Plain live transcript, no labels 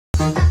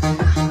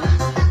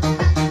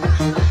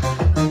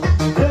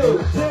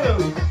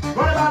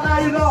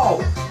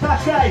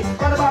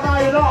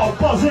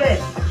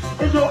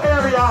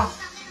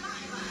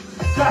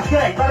That's it,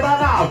 right about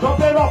now. Drop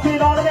it,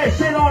 rocking on the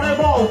mission on the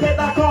roll. Get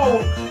that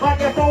gold.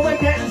 Microphone, we're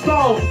getting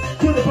stoned.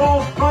 To the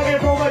bone,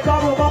 microphone, we're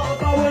double,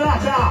 going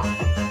like that.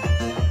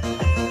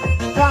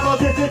 Time on,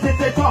 sit,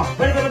 top.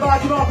 Ready for the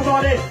vibe, come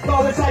on in.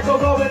 Going psycho,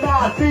 going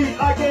mad. Beat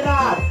like an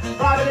ad.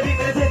 Vibe in the beat,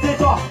 with the sit,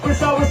 top. We're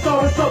so,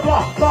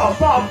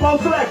 bomb,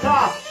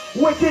 selector.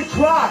 Wicked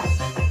track.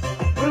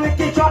 With a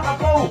wicked track, I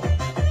go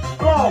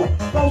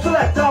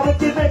selector,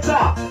 wicked mixer.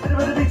 Ready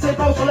for the beat, say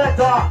go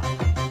selector.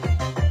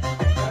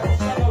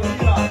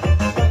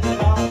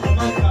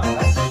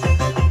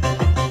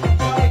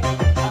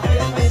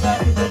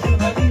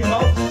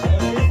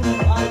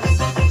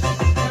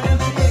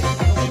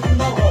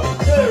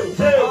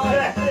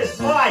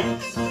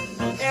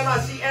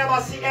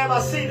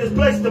 MRC, this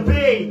place to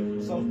be.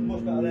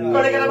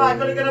 Gotta get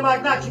a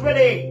mic, not you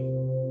ready.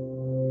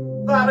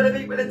 Vibe in the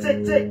beat with a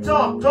tick,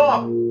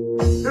 talk.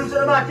 Who's in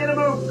the mic, gonna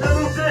move to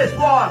this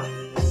one.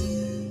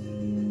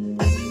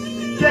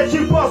 Get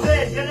you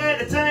buzzing and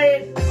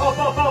entertain.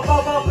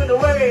 Up and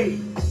away.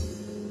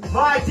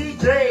 My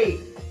DJ.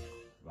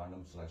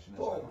 Random selection.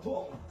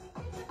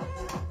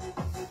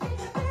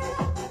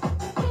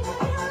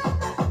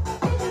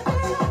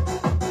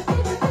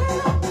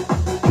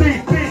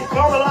 Beat,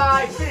 come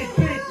alive,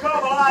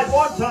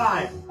 one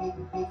time.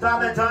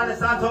 Time, it's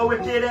time to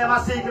wicked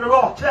MRC gonna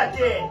rock, check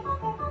it.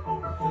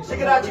 Check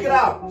it out.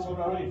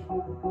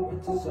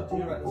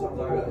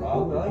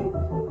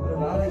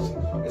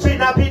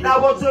 Beat now,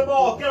 one, two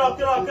more. Get up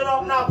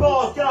now,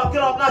 pause. Get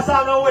up now,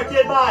 sound no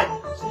wicked mic.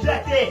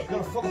 Check it.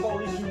 Gonna fuck about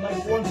this, you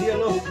make one to your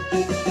look.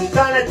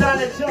 Time,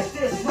 check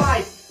this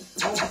mic.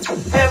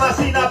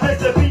 MRC now, place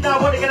the beat now,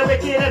 wanna get a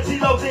wicked MC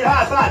Lowz in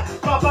high five.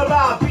 Drop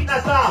around, beat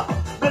now, stop.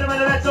 Minimum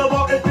mental,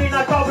 walking beat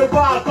now, going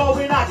wild,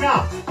 going knock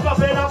out. Drop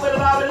it up with the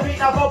vibe and the beat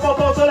now,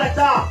 go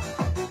selector.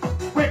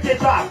 Wicked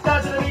drop,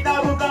 down to the beat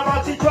now, move now,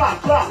 bouncy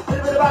drop.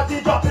 Hit with the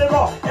bouncy, drop it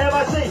rock,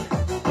 MRC.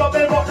 Drop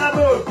it rock now,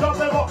 move, drop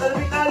it rock, to the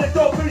beat now, let's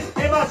go, please,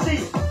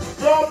 MRC.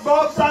 Drop,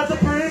 rock, sounds to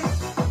breathe.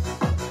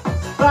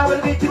 Vibe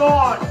with the beat, come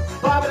on,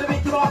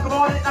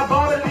 hit now,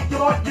 vibe with the beat,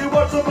 come on, you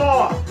want some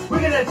more.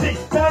 Wicked MC,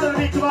 sound of the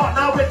beat, come on,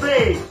 now with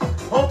me.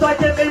 Hold tight,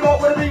 get me,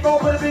 rock with the beat, now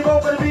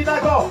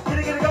go. Get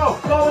it, go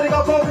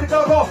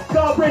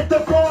with the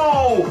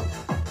flow.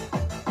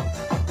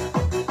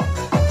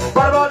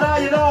 Right about now,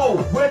 you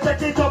know, we're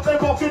checking top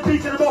and walking,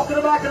 beat in the box in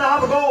the back and I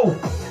have a go.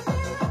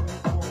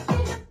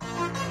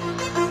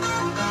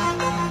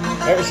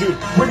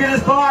 Wicked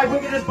is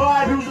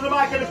vibe, who's in the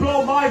mic and the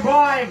flow, my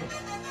rhyme.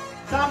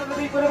 Sound of the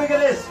beat with the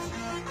wickedest.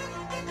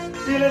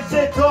 Feeling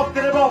sit up,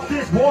 get it off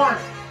this 1,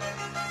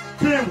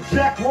 2,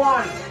 check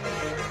 1.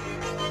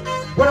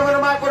 Whatever the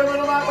mic.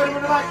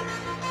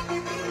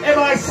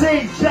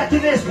 MIC,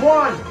 checking this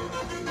 1.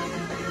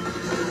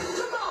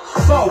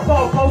 Bo,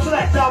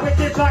 selector,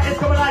 wicked track is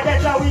coming like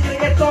that, we gonna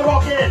get so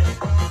rockin'.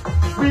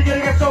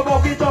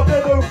 Jump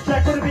in move,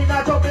 check with the beat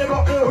now, jump in,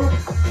 rock the hoop.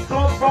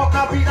 Jump, rock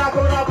now, beat now,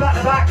 going up, back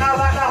to back, now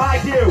back to high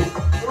cue.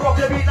 Rock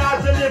the beat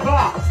now,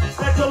 deliver.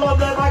 Let's to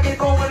London,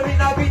 microphone with the beat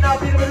now, beat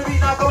with the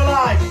beat now, go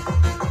live.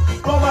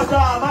 Go my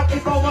star,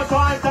 microphone one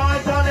time,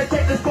 let's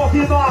take this spot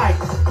you mic.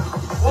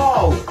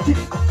 Whoa.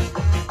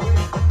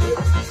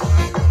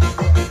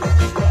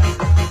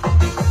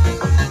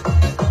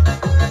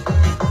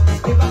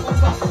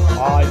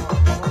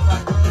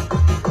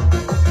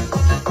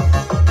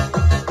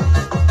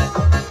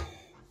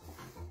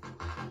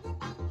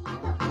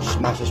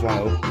 Smash this one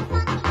up.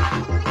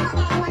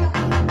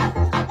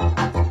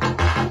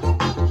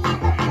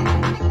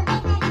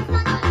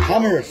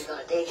 Hammers.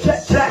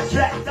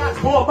 Check, that's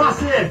more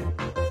massive.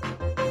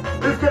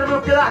 Who's gonna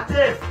move, get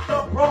active?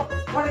 Stop, rock,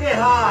 wanna get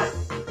high.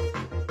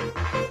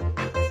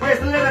 Where's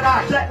the limit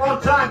now? Check one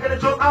time, gonna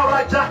jump out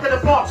like Jack in the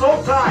box,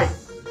 hold tight.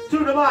 To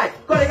the mic,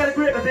 gotta get a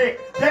grip of it.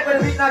 Check with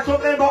the beat now,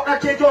 jump in, rock now,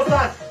 change your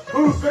stance.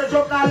 Who's gonna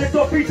jump now, lift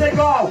up, feet and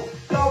go.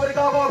 Go.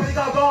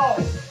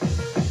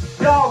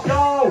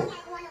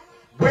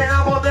 When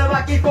I'm on the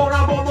microphone,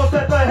 I'm almost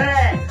step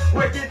ahead.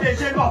 Wicked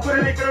vision, rock with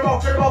a beat, gonna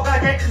rock, I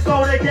get in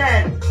stone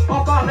again.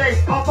 Off my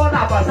face, off my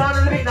napper, sound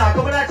of the beat now,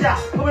 coming at ya.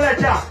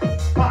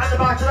 Pat in the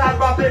back to that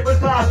rap, it was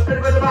class. Bit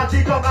of a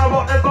bouncy drop, now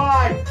rock the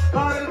vibe.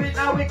 Vibe in the beat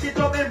now, wicked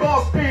drop in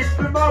box, beat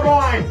with my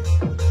rhyme.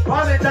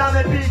 Rhyming down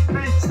the beat,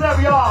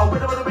 stereo.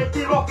 With a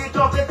wicked rocking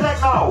drop in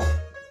techno.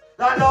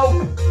 That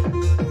low,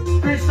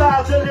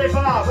 freestyle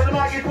deliver. With the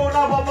microphone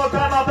now, one more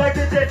time, I beg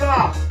to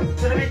differ.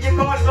 To the beat you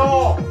can't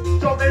know.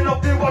 Jumping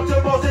up, do what you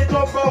want, say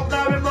jump rock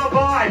now in my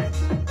vibe.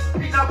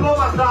 Beat now, blow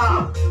my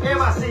style,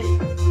 MRC.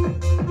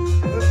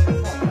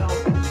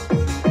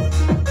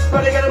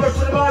 Gotta get a rush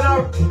for the vibe now,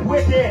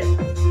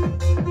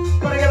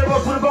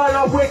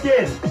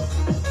 wicked.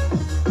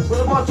 With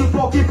a 1, 2,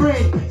 4, keep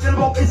free. Get a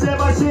walk, it's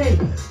MIC.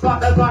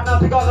 Back now,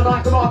 pick up the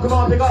mic, come on,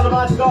 pick up the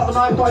mic,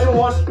 what you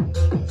want.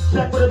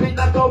 Check with the beat,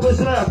 now go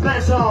berserk,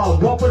 dance on.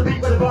 Walk with the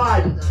beat, with the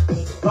vibe.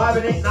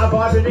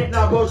 Vibing it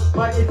now, rush.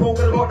 Microphone,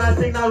 get a walk, now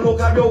sing now, look,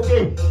 I'm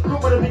okay.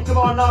 Look with the beat, come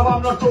on now,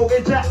 I'm not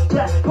joking. Check,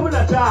 come in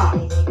that jar.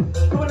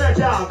 Come on there,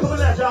 jam. Come on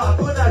there, jam.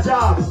 Come on there,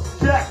 jam.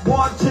 Check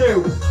 1, 2.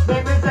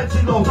 Name is MC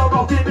Lowz. I'm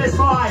rocking this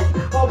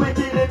mic. More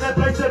wicked in the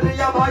place to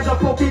be. I'm eyes a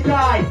fucking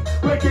guy.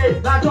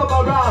 Wicked. Now jump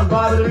around.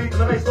 Vibe with the beat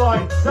and the bass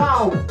line.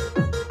 Sound.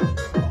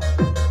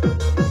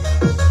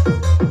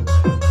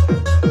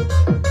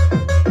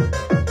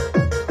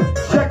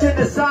 Checking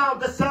the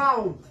sound. The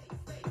sound.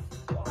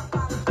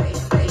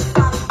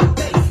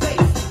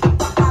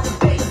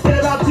 Bit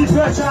of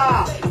anti-pressure.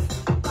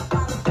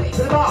 Bit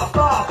of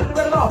off, bit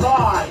of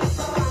vibe.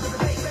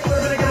 We're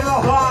gonna get him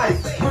off high.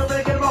 We're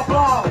gonna get him off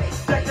low.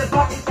 Check this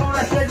fucking phone.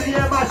 I said to the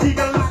MIC,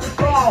 gonna lose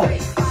control.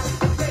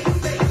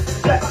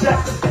 Check, check.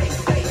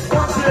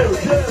 1, 2.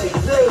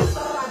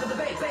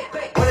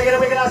 When they get a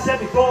wicked, I said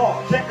before.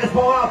 Check this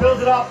ball out,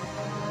 build it up.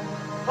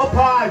 Up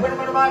high, when I'm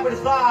in the mind with a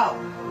style.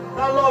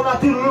 Down low, now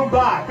do the room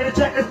back. Gonna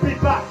check this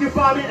beat back. You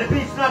find me in the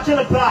beats, not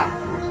chilling back.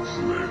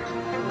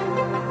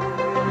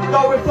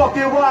 Going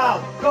fucking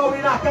wild.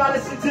 Going I can't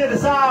listen to the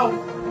sound.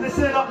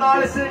 Listen up now,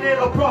 listen in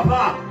up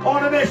proper.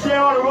 On a mission,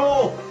 on a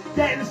roll.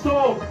 Getting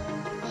stoned.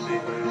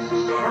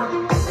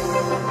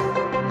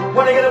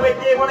 When they get a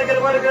wicked, when they get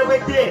a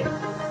wicked.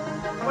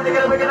 When they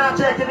get a wicked, now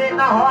checking it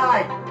now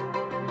high.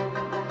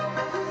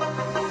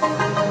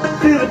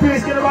 Feel the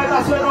beats, get it right,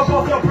 now sweat up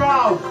off your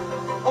brow.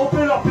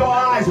 Open up your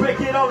eyes,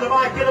 wicked on the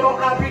mic, get them up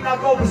now, beat now,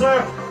 go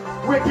berserk.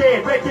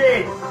 Wicked,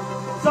 wicked.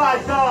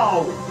 Side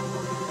go.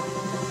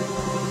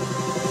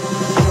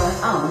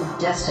 Own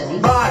destiny.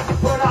 Right,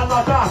 put it on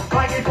like that.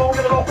 Microphone,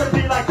 get it up and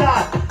be like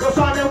that. You're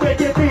trying to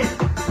wicked beat.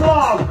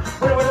 Slow.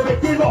 With a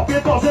wicked rock,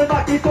 it doesn't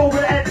microphone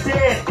will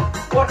entertain.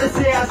 What to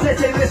say, I'm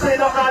sitting,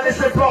 listen up now,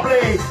 listen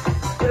properly.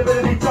 With a bit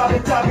of beat, drop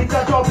in.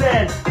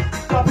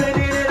 Dropping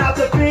in and out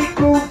the beat,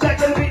 boom, check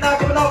the beat now,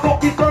 giving out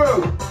fucking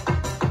through.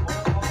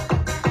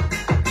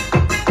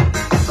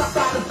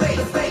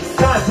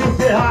 Time to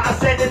get hot, I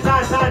said it's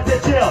time to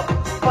chill.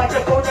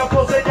 Microphone, you're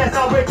buzzing, yes,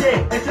 I'm wicked.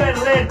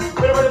 Adrenaline,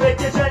 with a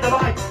wicked, check the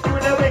mic.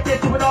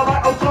 Doing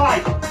alright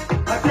outside.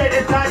 I said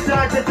it's time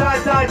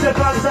to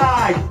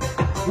fantasize.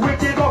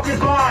 Wicked rock is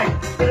mine.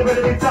 Bit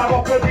of beat time,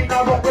 rock with a beat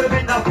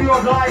now, feel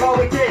live, oh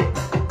wicked.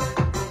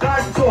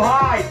 Rising so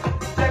high.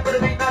 Check with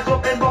the beat now,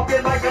 jump and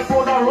rocking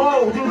microphone now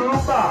roll. Do the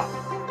looper.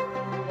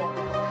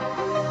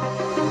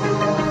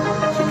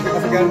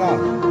 What's going on?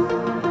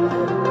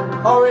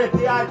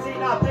 R-A-P-I-T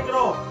now, pick it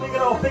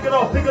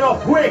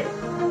up, quick.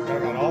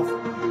 Going off.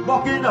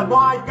 Rocking the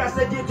mic, I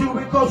said you do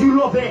because you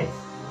love it.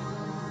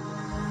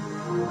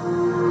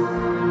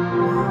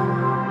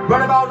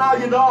 Right about now,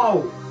 you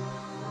know.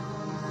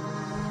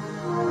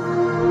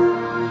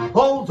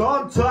 Hold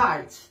on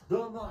tight.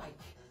 The mic.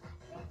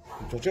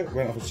 Touch it,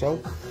 went off itself.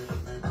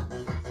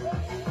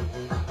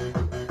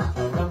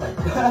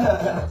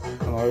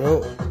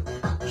 Alright,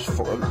 just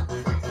fucking.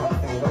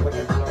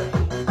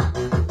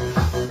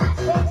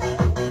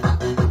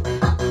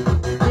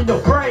 In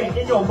your brain,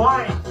 in your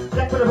mind.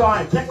 Check with the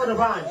rhyme.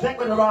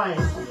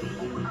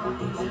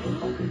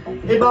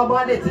 In my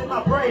mind, it's in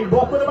my brain.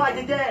 Walk with the mic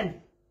again.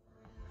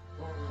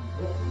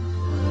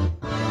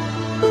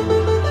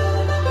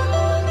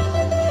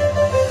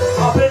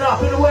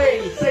 Up and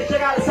away. Say,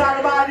 check out the sound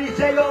of my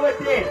DJ, go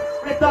with it.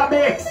 Lift that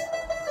mix.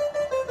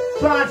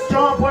 Trance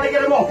jump, wanna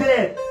get it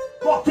rocking.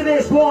 Rock to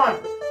this one.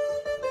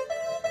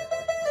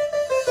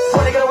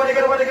 Wanna get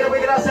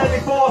it, I said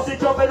before. So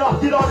jumping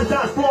up, get on the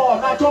dance floor.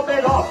 Now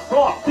jumping up,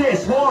 rock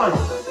this one.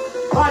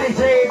 My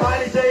DJ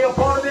up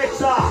on the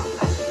mixer.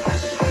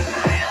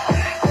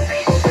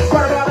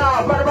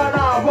 Right about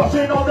now,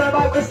 watching on the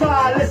mic with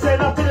style.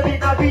 Listen up to the beat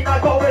now,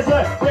 go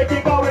wizard.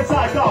 Wicked, go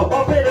inside, go,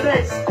 up in the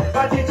mix.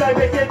 My DJ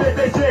wicked with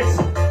the tricks.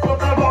 From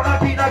the rock, now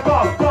beat now,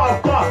 go, go,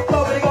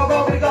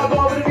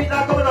 with the beat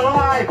now, coming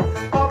alive.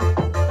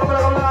 Coming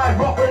alive,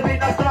 rock with the beat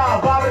now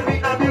style, vibe with the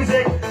beat now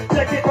music.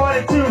 Check it 1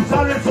 and 2,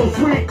 sounding so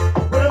sweet.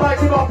 With the mic,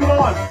 we rock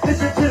on,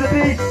 listen to the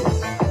beat.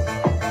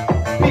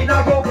 Beat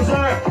now, go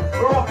berserk.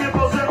 We're rocking,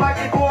 buzzing,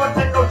 microphone,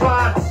 take no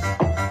trance.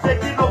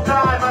 Taking no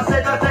time, I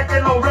said not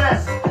taking no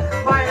rest.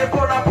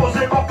 Microphone, I'm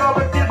buzzing, rock up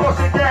and get rush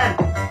again.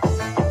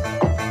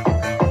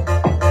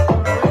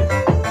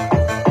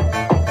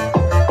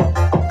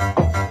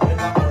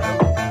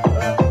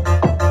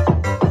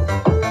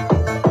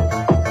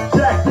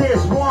 Check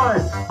this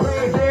one,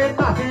 raving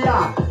Makina.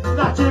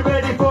 Not you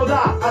ready for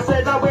that? I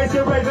said that where's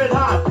your raving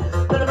hat?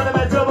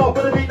 Mental, walk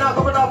with the beat now,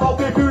 coming up,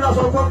 walking through, that's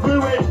all from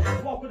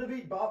fluid. Walk with the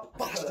beat, Bob.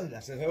 Bastard,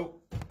 that's a who?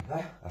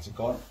 That's a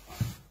god.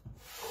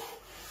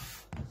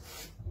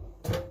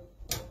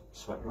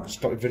 Sweat right.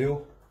 Started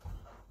video.